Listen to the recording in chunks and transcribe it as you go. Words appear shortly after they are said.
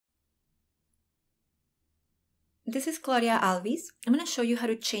This is Claudia Alvis. I'm going to show you how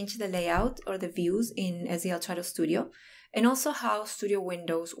to change the layout or the views in SDL Trados Studio, and also how studio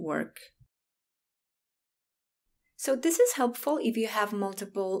windows work. So this is helpful if you have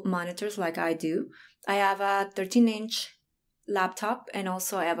multiple monitors like I do. I have a 13-inch laptop and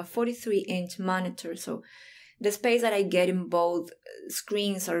also I have a 43-inch monitor. So the space that I get in both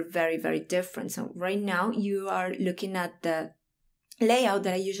screens are very, very different. So right now you are looking at the layout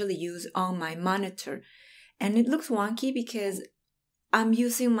that I usually use on my monitor. And it looks wonky because I'm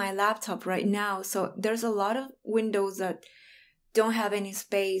using my laptop right now. So there's a lot of windows that don't have any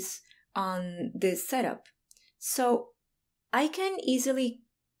space on this setup. So I can easily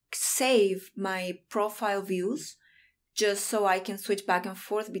save my profile views just so I can switch back and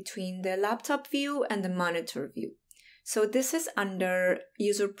forth between the laptop view and the monitor view. So this is under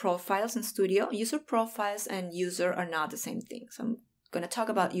user profiles in Studio. User profiles and user are not the same thing. So I'm going to talk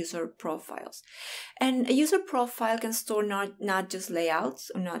about user profiles. And a user profile can store not just layouts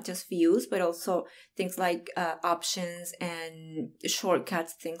or not just views, but also things like options and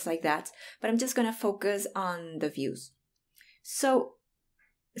shortcuts, things like that. But I'm just going to focus on the views. So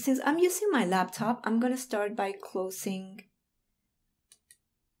since I'm using my laptop, I'm going to start by closing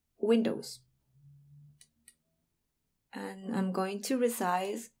Windows. And I'm going to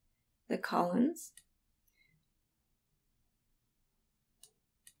resize the columns.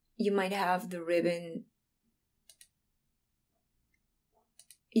 You might have the ribbon.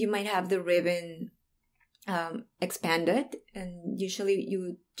 Expanded, and usually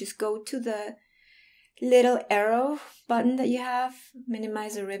you just go to the little arrow button that you have,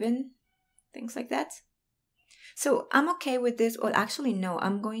 minimize the ribbon, things like that. So I'm okay with this. Well, actually, no,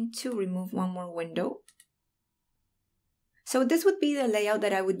 I'm going to remove one more window. So this would be the layout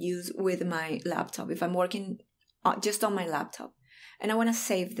that I would use with my laptop if I'm working just on my laptop. And I want to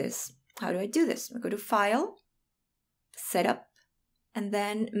save this. How do I do this? I go to File, Setup, and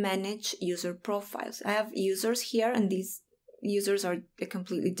then Manage User Profiles. I have users here, and these users are a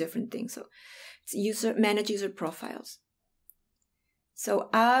completely different thing. So it's Manage User Profiles.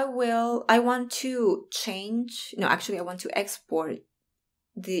 So I want to export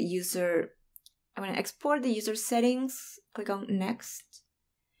the user. I want to export the user settings. Click on Next.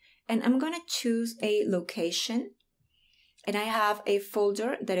 And I'm going to choose a location. And I have a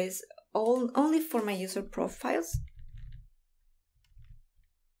folder that is only for my user profiles.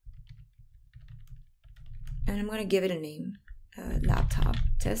 And I'm going to give it a name. Laptop.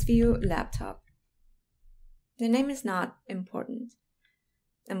 Test view laptop. The name is not important.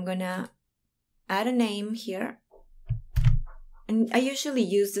 I'm going to add a name here. And I usually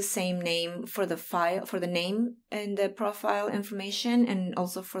use the same name for the file, for the name and the profile information, and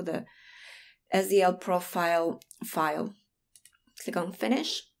also for the SDL profile file. Click on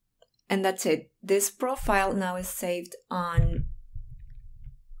Finish, and that's it. This profile now is saved on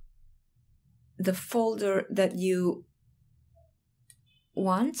the folder that you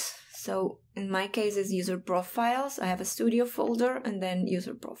want. So in my case, it's user profiles. I have a studio folder and then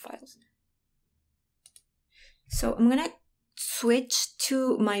user profiles. So I'm going to switch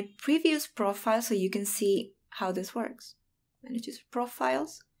to my previous profile so you can see how this works. Manage user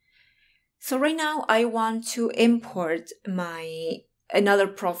profiles. So right now I want to import another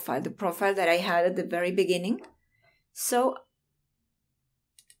profile, the profile that I had at the very beginning. So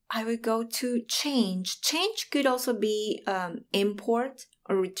I would go to change. Change could also be import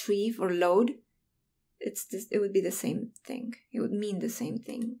or retrieve or load. It would be the same thing. It would mean the same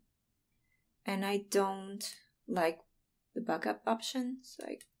thing. And I don't like the backup option, so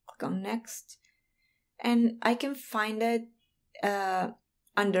I click on Next. And I can find it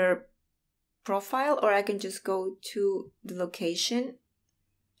under Profile, or I can just go to the location.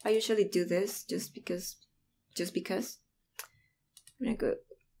 I usually do this just because. I'm gonna go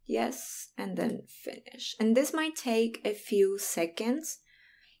Yes, and then Finish. And this might take a few seconds,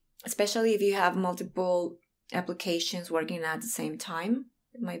 especially if you have multiple applications working at the same time.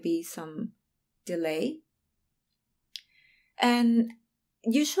 It might be some delay. And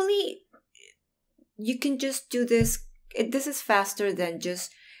usually you can just do this. This is faster than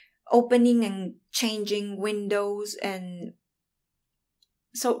just opening and changing windows. And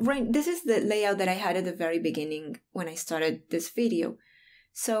so this is the layout that I had at the very beginning when I started this video.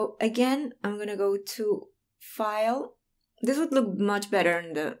 So again, I'm going to go to File. This would look much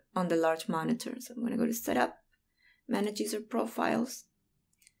better on the large monitor. So I'm going to go to Setup, Manage User Profiles,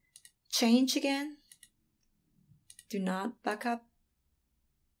 Change again. Do not back up.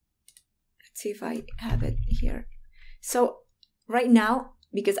 Let's see if I have it here. So right now,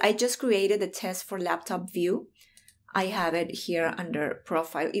 because I just created a test for laptop view, I have it here under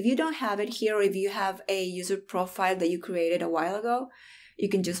profile. If you don't have it here, or if you have a user profile that you created a while ago, you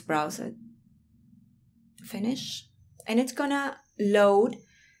can just browse it. Finish. And it's gonna load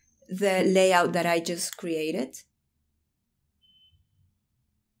the layout that I just created.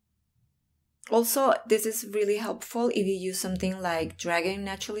 Also, this is really helpful if you use something like Dragon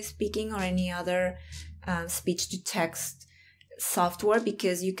Naturallyspeaking or any other speech-to-text software,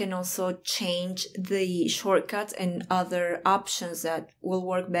 because you can also change the shortcuts and other options that will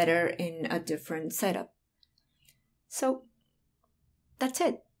work better in a different setup. So that's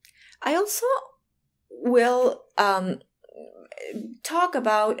it. I also will talk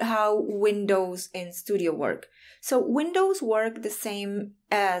about how Windows and Studio work. So Windows work the same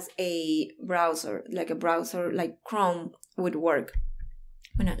as a browser like Chrome would work.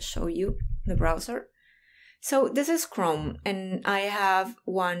 I'm gonna show you the browser. So this is Chrome, and I have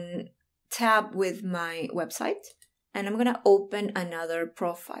one tab with my website, and I'm gonna open another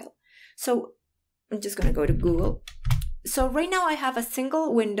profile. So I'm just gonna go to Google. So right now I have a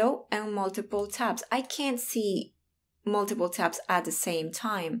single window and multiple tabs. I can't see multiple tabs at the same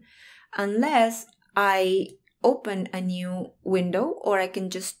time unless I open a new window, or I can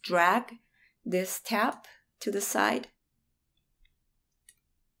just drag this tab to the side.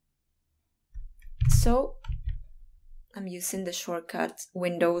 So I'm using the shortcut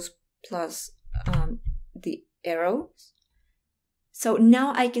Windows plus the arrows. So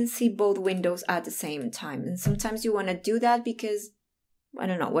now I can see both windows at the same time. And sometimes you want to do that because, I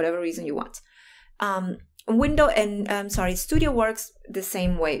don't know, whatever reason you want. Studio works the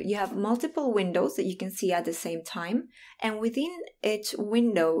same way. You have multiple windows that you can see at the same time, and within each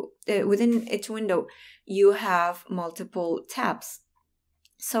window, you have multiple tabs.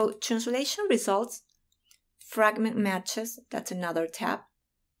 So translation results, fragment matches, that's another tab.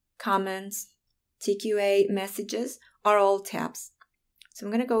 Comments, TQA messages are all tabs. So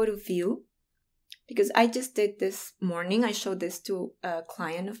I'm gonna go to View, because I just did this morning. I showed this to a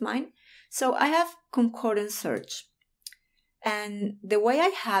client of mine. So I have Concordance search, and the way I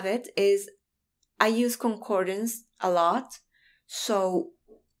have it is I use Concordance a lot, so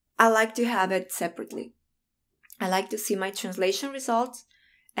I like to have it separately. I like to see my translation results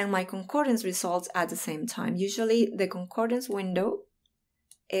and my Concordance results at the same time. Usually the Concordance window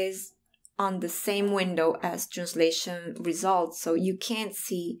is on the same window as translation results, so you can't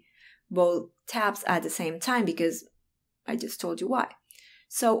see both tabs at the same time because I just told you why.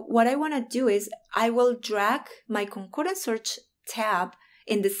 So what I want to do is I will drag my Concordance search tab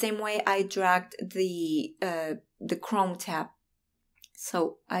in the same way I dragged the Chrome tab.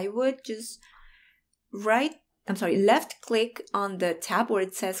 So I would just left click on the tab where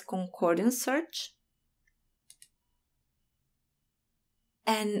it says Concordance search.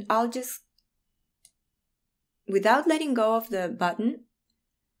 And I'll just, without letting go of the button,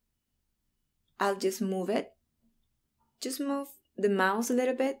 I'll just move it. Just move the mouse a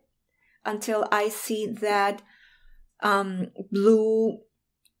little bit until I see that blue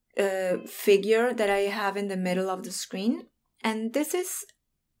figure that I have in the middle of the screen. And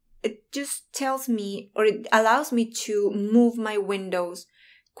it just tells me, or it allows me to move my windows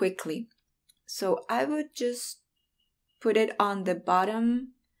quickly. So I would just put it on the bottom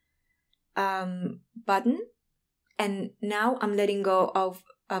button, and now I'm letting go of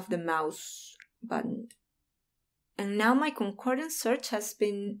the mouse button. And now my Concordance search has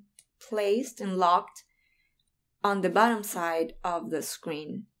been placed and locked on the bottom side of the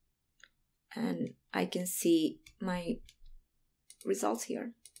screen. And I can see my results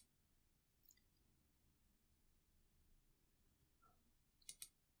here.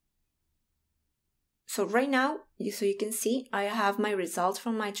 So right now, you can see I have my results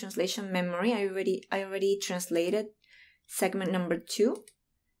from my translation memory. I already translated segment number 2.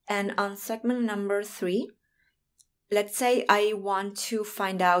 And on segment number 3, let's say I want to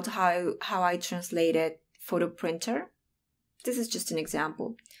find out how I translated photo printer. This is just an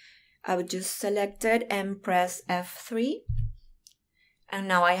example. I would just select it and press F3. And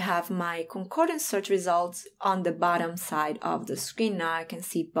now I have my Concordance search results on the bottom side of the screen. Now I can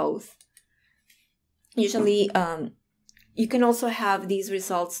see both. Usually, you can also have these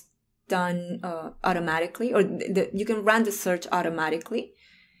results done automatically, or you can run the search automatically.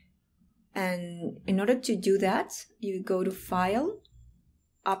 And in order to do that, you go to File,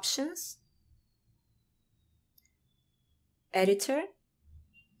 Options, Editor,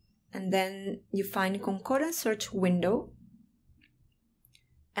 and then you find Concordance Search window,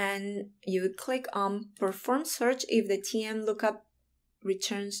 and you would click on Perform Search if the TM lookup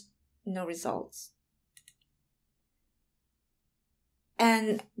returns no results.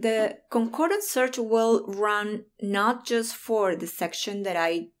 And the concordance search will run not just for the section that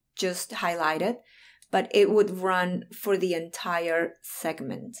I just highlighted, but it would run for the entire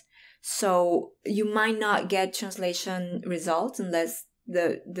segment. So you might not get translation results unless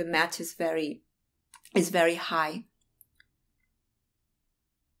the match is very high.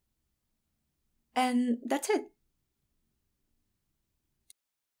 And that's it.